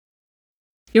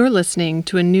You're listening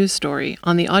to a news story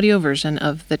on the audio version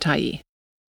of The Tyee.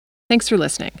 Thanks for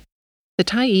listening. The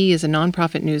Tyee is a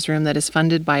nonprofit newsroom that is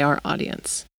funded by our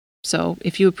audience. So,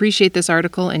 if you appreciate this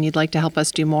article and you'd like to help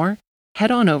us do more,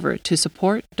 head on over to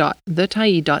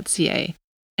support.thetyee.ca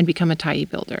and become a Tyee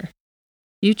builder.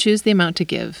 You choose the amount to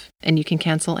give, and you can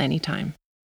cancel anytime.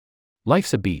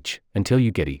 Life's a Beach, Until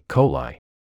You Get E. coli.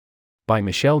 By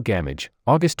Michelle Gamage,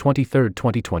 August 23,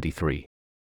 2023.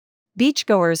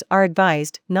 Beachgoers are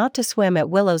advised not to swim at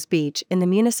Willows Beach in the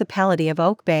municipality of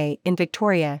Oak Bay in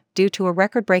Victoria due to a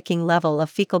record-breaking level of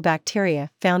fecal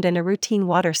bacteria found in a routine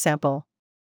water sample.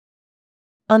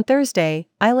 On Thursday,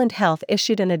 Island Health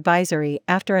issued an advisory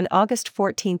after an August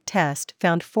 14 test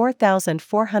found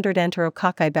 4,400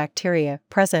 enterococci bacteria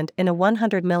present in a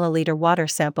 100 milliliter water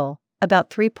sample, about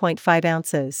 3.5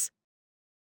 ounces.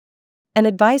 An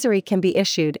advisory can be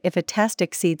issued if a test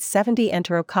exceeds 70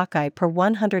 enterococci per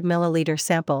 100 milliliter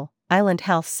sample, Island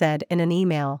Health said in an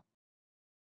email.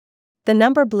 The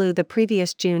number blew the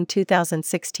previous June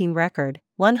 2016 record,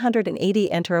 180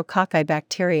 enterococci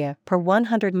bacteria per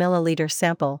 100 milliliter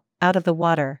sample, out of the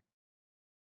water.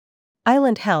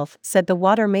 Island Health said the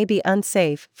water may be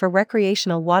unsafe for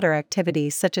recreational water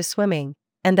activities such as swimming,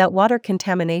 and that water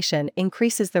contamination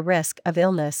increases the risk of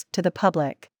illness to the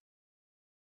public.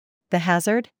 The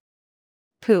hazard?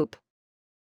 Poop.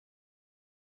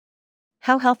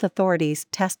 How health authorities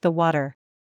test the water.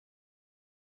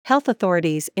 Health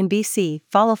authorities in BC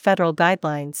follow federal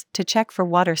guidelines to check for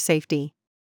water safety.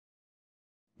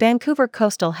 Vancouver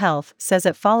Coastal Health says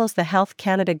it follows the Health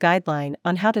Canada guideline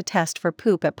on how to test for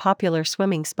poop at popular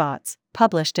swimming spots,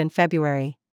 published in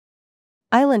February.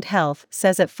 Island Health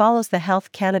says it follows the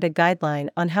Health Canada guideline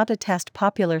on how to test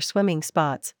popular swimming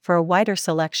spots for a wider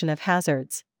selection of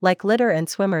hazards, like litter and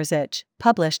swimmer's itch,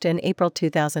 published in April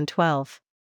 2012.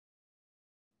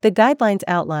 The guidelines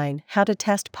outline how to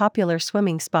test popular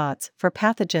swimming spots for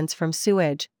pathogens from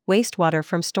sewage, wastewater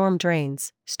from storm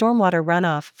drains, stormwater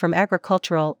runoff from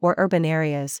agricultural or urban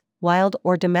areas, wild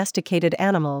or domesticated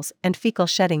animals, and fecal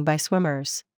shedding by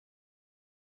swimmers.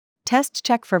 Tests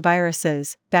check for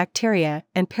viruses, bacteria,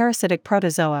 and parasitic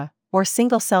protozoa, or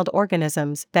single-celled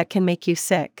organisms that can make you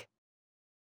sick.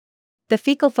 The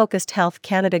Fecal-Focused Health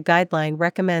Canada guideline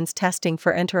recommends testing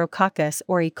for Enterococcus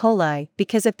or E. coli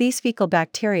because if these fecal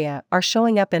bacteria are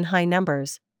showing up in high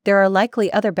numbers, there are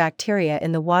likely other bacteria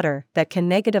in the water that can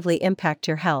negatively impact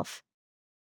your health.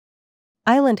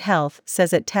 Island Health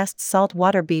says it tests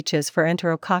saltwater beaches for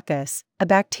Enterococcus, a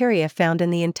bacteria found in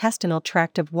the intestinal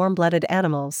tract of warm-blooded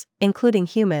animals, including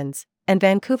humans, and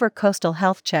Vancouver Coastal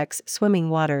Health checks swimming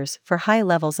waters for high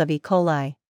levels of E.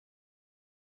 coli.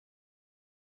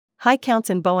 High counts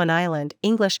in Bowen Island,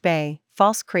 English Bay,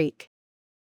 False Creek.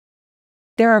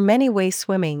 There are many ways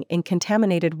swimming in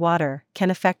contaminated water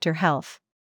can affect your health.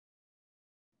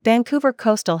 Vancouver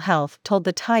Coastal Health told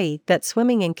the Tyee that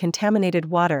swimming in contaminated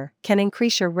water can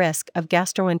increase your risk of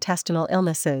gastrointestinal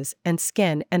illnesses and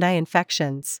skin and eye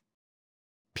infections.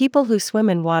 People who swim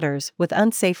in waters with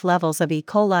unsafe levels of E.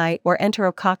 coli or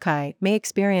enterococci may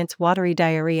experience watery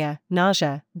diarrhea,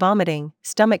 nausea, vomiting,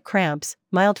 stomach cramps,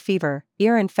 mild fever,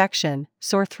 ear infection,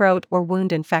 sore throat or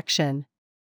wound infection.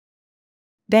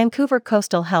 Vancouver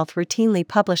Coastal Health routinely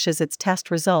publishes its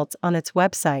test results on its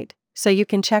website, so you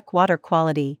can check water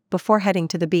quality before heading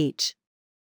to the beach.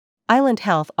 Island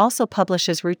Health also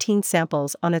publishes routine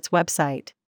samples on its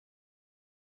website.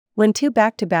 When two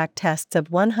back-to-back tests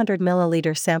of 100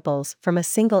 milliliter samples from a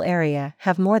single area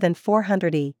have more than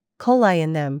 400 E. coli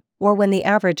in them, or when the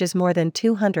average is more than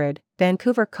 200,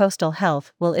 Vancouver Coastal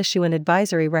Health will issue an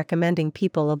advisory recommending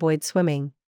people avoid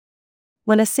swimming.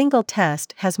 When a single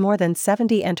test has more than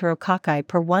 70 enterococci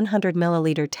per 100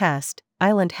 milliliter test,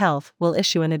 Island Health will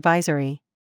issue an advisory.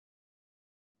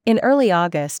 In early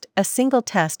August, a single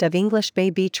test of English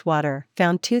Bay beach water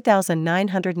found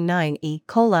 2,909 E.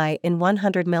 coli in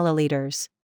 100 milliliters.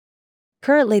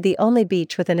 Currently the only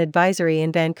beach with an advisory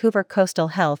in Vancouver Coastal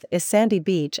Health is Sandy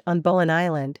Beach on Bowen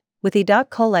Island, with E.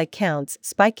 coli counts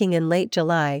spiking in late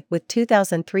July with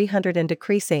 2,300 and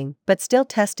decreasing, but still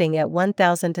testing at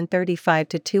 1,035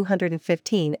 to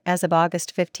 215 as of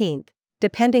August 15,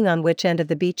 depending on which end of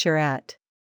the beach you're at.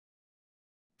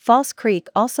 False Creek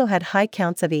also had high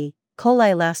counts of E.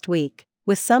 coli last week,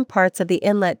 with some parts of the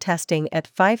inlet testing at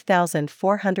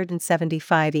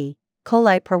 5,475 E.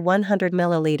 coli per 100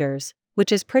 milliliters,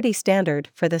 which is pretty standard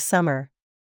for the summer.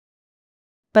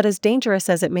 But as dangerous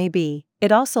as it may be,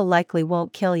 it also likely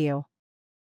won't kill you.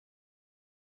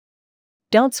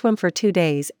 Don't swim for 2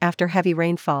 days after heavy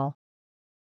rainfall.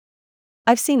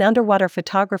 I've seen underwater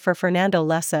photographer Fernando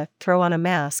Lessa throw on a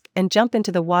mask and jump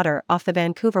into the water off the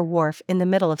Vancouver Wharf in the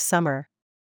middle of summer.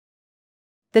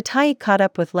 The Thai caught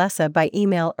up with Lessa by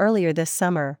email earlier this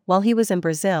summer while he was in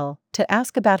Brazil to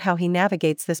ask about how he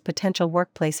navigates this potential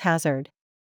workplace hazard.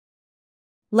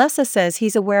 Lessa says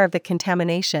he's aware of the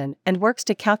contamination and works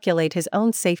to calculate his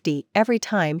own safety every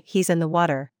time he's in the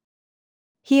water.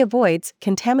 He avoids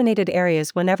contaminated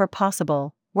areas whenever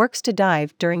possible, works to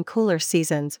dive during cooler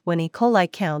seasons when E. coli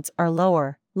counts are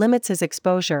lower, limits his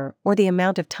exposure or the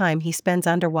amount of time he spends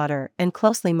underwater, and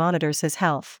closely monitors his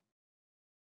health.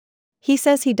 He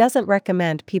says he doesn't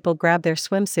recommend people grab their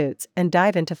swimsuits and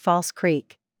dive into False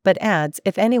Creek, but adds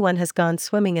if anyone has gone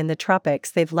swimming in the tropics,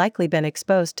 they've likely been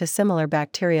exposed to similar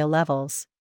bacterial levels.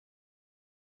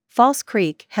 False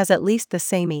Creek has at least the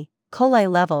same E.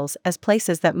 coli levels as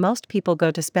places that most people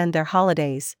go to spend their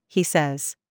holidays, he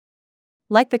says.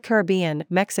 Like the Caribbean,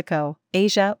 Mexico,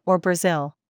 Asia, or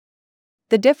Brazil.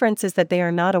 The difference is that they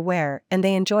are not aware and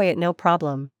they enjoy it no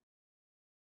problem.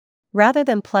 Rather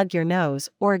than plug your nose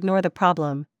or ignore the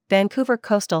problem, Vancouver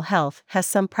Coastal Health has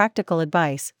some practical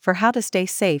advice for how to stay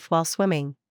safe while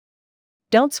swimming.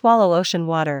 Don't swallow ocean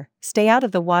water, stay out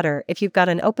of the water if you've got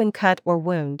an open cut or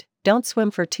wound, don't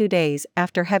swim for 2 days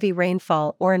after heavy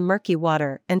rainfall or in murky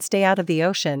water, and stay out of the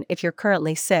ocean if you're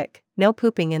currently sick, no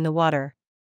pooping in the water.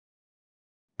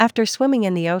 After swimming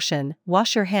in the ocean,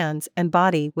 wash your hands and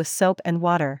body with soap and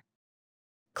water.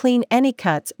 Clean any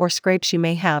cuts or scrapes you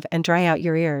may have and dry out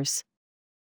your ears.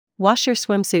 Wash your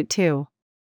swimsuit too.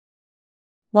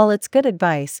 While it's good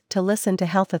advice to listen to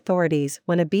health authorities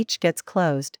when a beach gets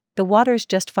closed, the water's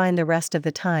just fine the rest of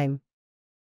the time.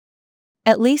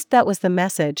 At least that was the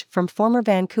message from former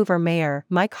Vancouver Mayor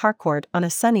Mike Harcourt on a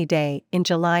sunny day in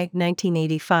July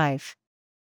 1985.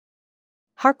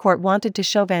 Harcourt wanted to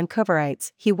show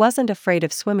Vancouverites he wasn't afraid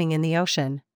of swimming in the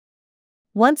ocean.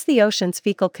 Once the ocean's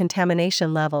fecal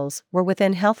contamination levels were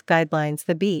within health guidelines,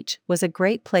 the beach was a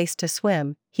great place to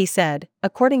swim, he said,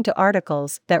 according to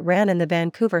articles that ran in the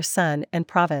Vancouver Sun and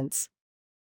Province.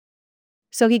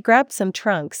 So he grabbed some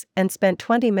trunks and spent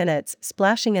 20 minutes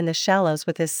splashing in the shallows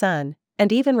with his son,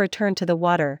 and even returned to the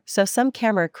water so some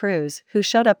camera crews who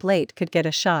showed up late could get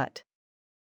a shot.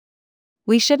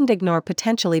 We shouldn't ignore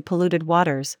potentially polluted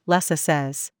waters, Lessa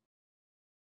says.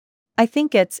 I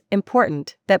think it's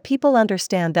important that people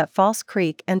understand that False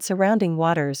Creek and surrounding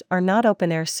waters are not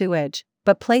open-air sewage,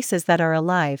 but places that are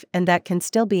alive and that can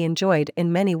still be enjoyed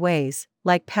in many ways,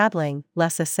 like paddling,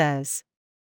 Lessa says.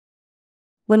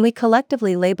 When we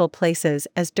collectively label places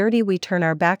as dirty, we turn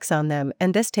our backs on them,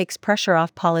 and this takes pressure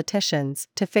off politicians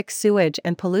to fix sewage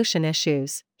and pollution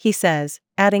issues, he says,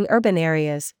 adding urban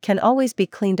areas can always be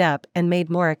cleaned up and made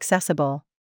more accessible.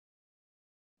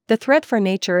 The threat for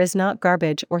nature is not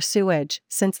garbage or sewage,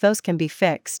 since those can be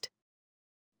fixed.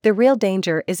 The real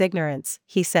danger is ignorance,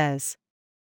 he says.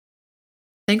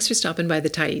 Thanks for stopping by the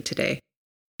Tyee today.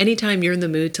 Anytime you're in the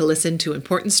mood to listen to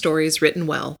important stories written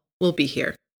well, we'll be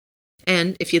here.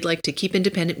 And if you'd like to keep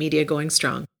independent media going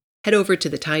strong, head over to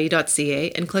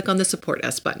thetyee.ca and click on the Support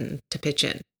Us button to pitch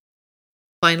in.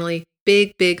 Finally,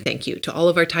 big thank you to all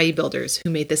of our Tyee builders who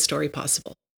made this story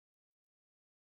possible.